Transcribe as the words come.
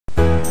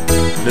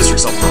Mr.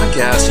 Excel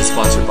Podcast is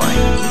sponsored by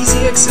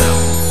Easy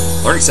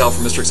Excel. Learn Excel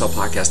from Mr. Excel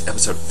Podcast,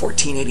 episode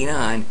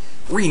 1489,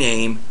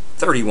 rename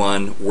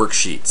 31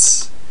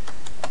 worksheets.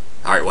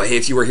 All right, well, hey,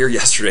 if you were here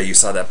yesterday, you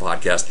saw that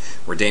podcast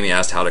where Damien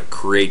asked how to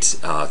create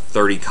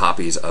 30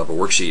 copies of a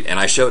worksheet, and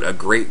I showed a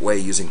great way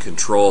using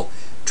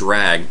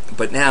Control+Drag,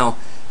 but now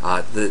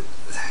the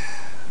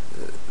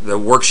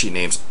worksheet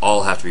names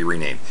all have to be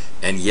renamed.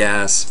 And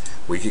yes,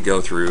 we could go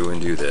through and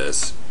do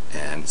this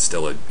and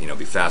still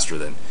be faster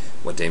than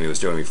what Damien was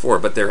doing before,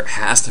 but there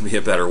has to be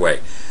a better way.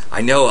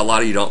 I know a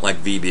lot of you don't like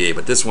VBA,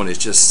 but this one is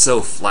just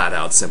so flat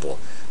out simple.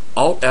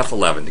 Alt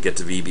F11 to get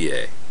to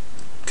VBA,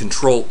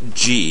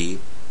 Control+G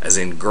as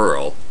in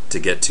girl to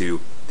get to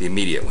the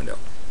immediate window.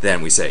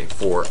 Then we say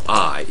for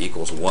I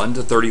equals 1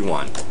 to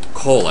 31,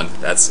 colon,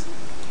 that's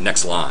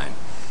next line,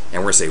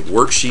 and we're going to say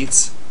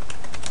worksheets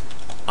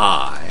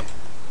I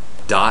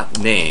dot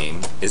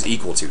name is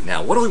equal to.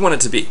 Now, what do we want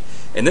it to be?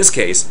 In this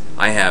case,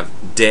 I have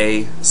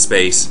day,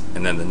 space,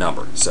 and then the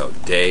number. So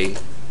day,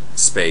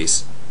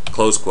 space,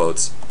 close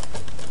quotes,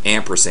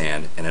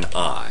 ampersand, and an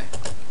I.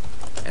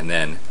 And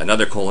then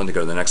another colon to go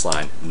to the next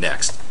line,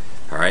 next.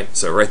 All right,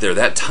 so right there,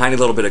 that tiny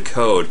little bit of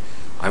code,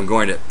 I'm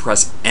going to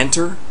press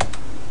enter.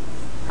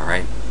 All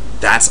right,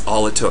 that's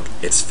all it took.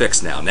 It's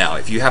fixed now. Now,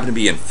 if you happen to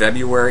be in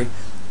February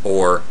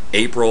or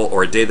April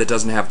or a day that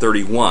doesn't have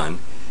 31,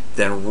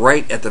 then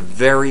right at the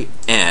very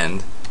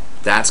end,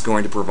 that's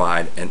going to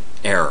provide an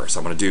error. So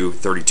I'm going to do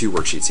 32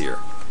 worksheets here.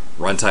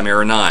 Runtime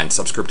error 9,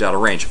 subscript out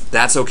of range.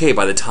 That's okay.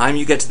 By the time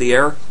you get to the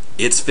error,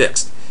 it's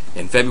fixed.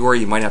 In February,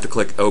 you might have to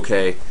click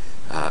OK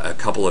a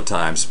couple of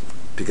times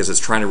because it's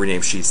trying to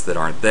rename sheets that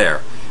aren't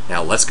there.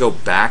 Now let's go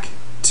back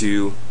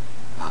to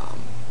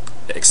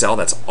Excel.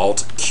 That's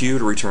Alt-Q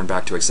to return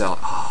back to Excel.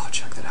 Oh,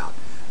 check that out.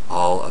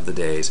 All of the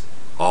days,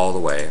 all the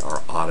way,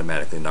 are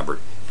automatically numbered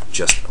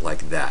just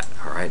like that.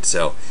 All right,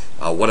 so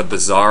what a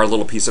bizarre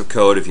little piece of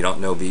code if you don't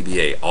know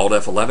VBA. Alt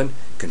F11,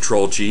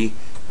 Control+G,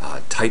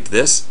 type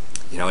this,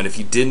 and if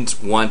you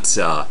didn't want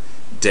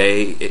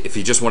day, if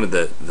you just wanted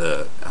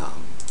the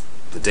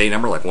day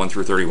number like 1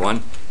 through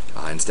 31,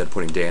 instead of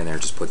putting day in there,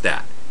 just put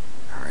that.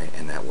 All right,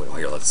 and that would,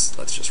 here, let's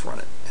just run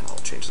it, and I'll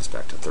change this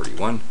back to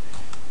 31.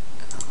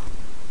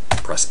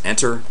 Press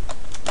enter.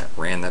 That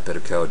ran that bit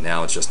of code.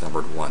 Now it's just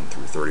numbered 1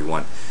 through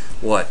 31.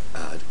 What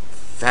a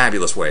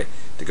fabulous way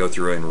to go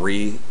through and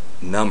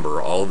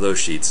renumber all of those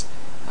sheets,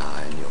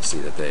 and you'll see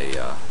that they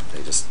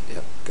just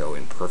go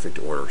in perfect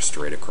order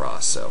straight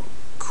across. So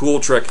cool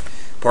trick,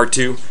 part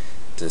 2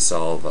 to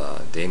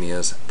solve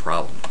Damia's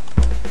problem.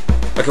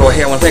 Okay, well,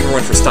 hey, I want to thank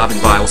everyone for stopping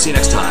by. We'll see you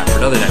next time for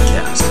another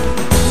netcast.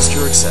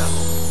 Mr.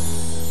 Excel.